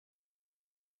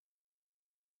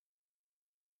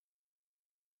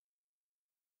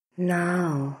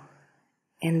Now,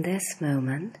 in this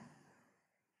moment,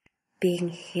 being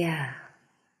here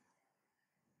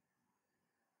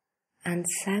and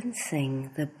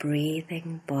sensing the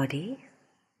breathing body,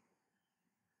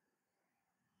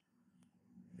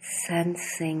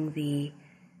 sensing the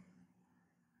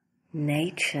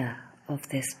nature of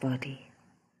this body,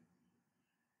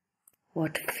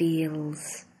 what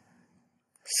feels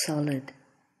solid,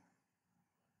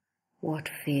 what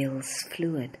feels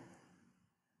fluid,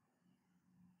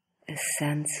 a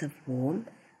sense of warmth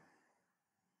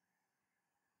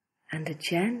and a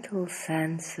gentle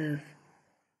sense of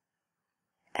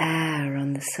air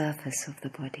on the surface of the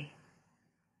body.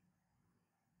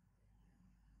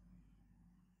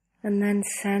 And then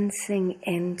sensing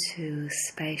into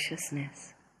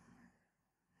spaciousness,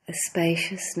 a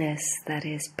spaciousness that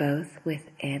is both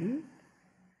within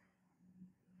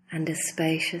and a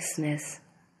spaciousness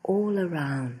all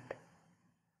around,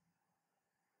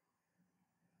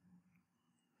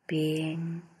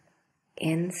 being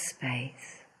in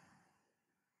space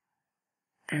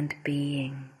and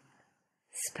being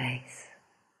space.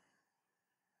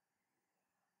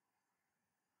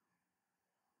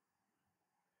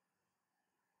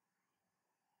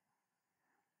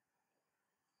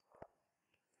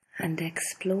 And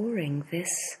exploring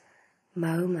this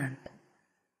moment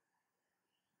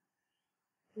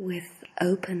with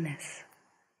openness,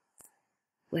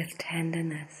 with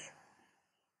tenderness,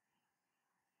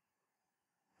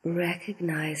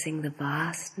 recognizing the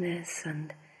vastness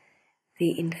and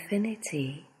the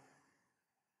infinity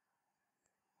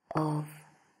of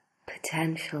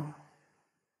potential,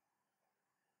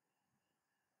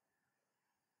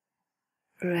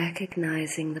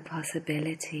 recognizing the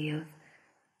possibility of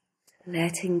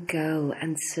letting go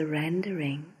and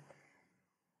surrendering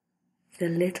the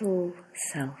little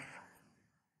self,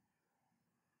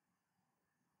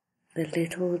 the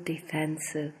little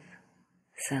defensive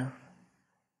self,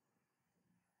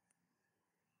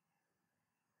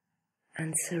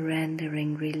 and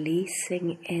surrendering,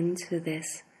 releasing into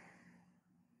this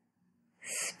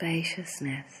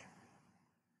spaciousness,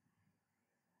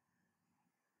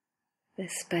 the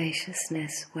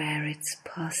spaciousness where it's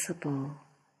possible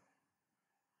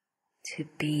to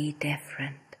be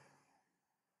different,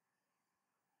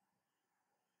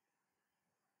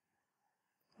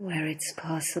 where it's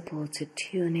possible to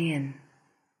tune in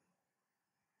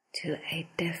to a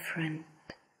different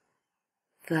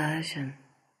version,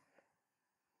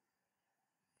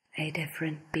 a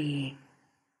different being.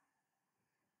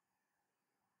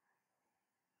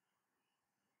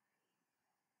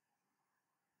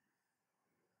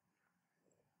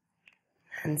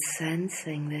 And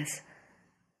sensing this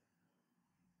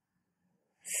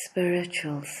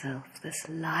spiritual self, this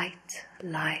light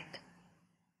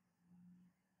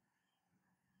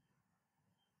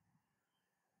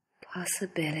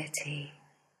possibility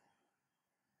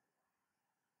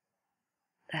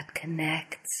that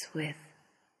connects with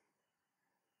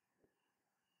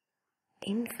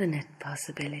infinite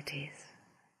possibilities,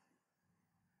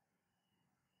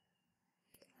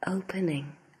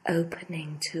 opening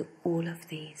to all of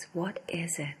these. What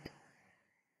is it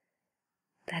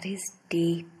that is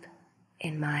deep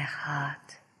in my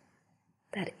heart,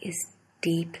 that is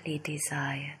deeply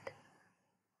desired?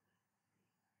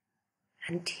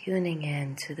 And tuning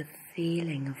in to the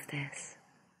feeling of this.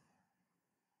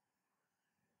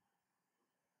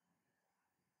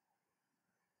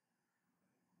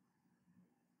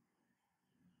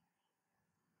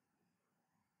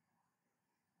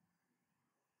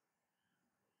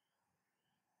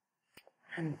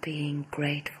 And being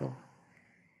grateful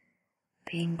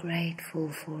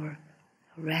for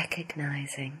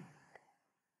recognizing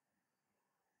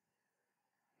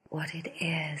what it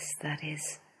is that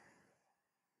is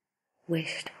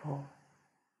wished for,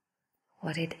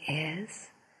 what it is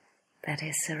that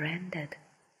is surrendered,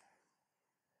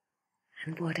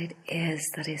 and what it is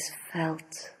that is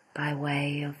felt by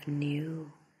way of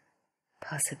new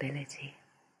possibility.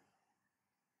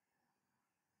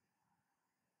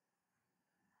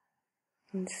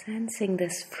 And sensing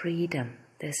this freedom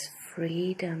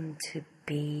to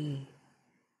be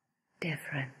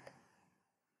different,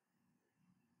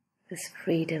 this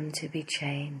freedom to be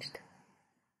changed,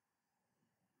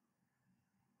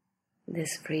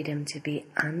 this freedom to be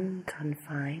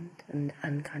unconfined and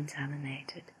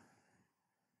uncontaminated.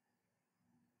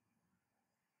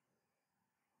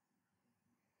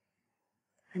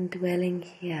 And dwelling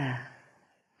here,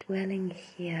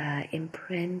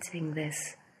 imprinting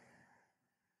this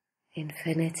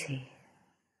infinity,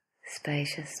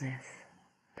 spaciousness,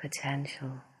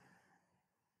 potential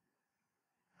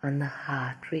on the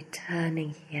heart,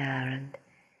 returning here and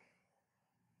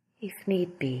if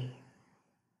need be,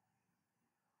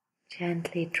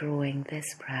 gently drawing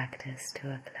this practice to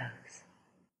a close.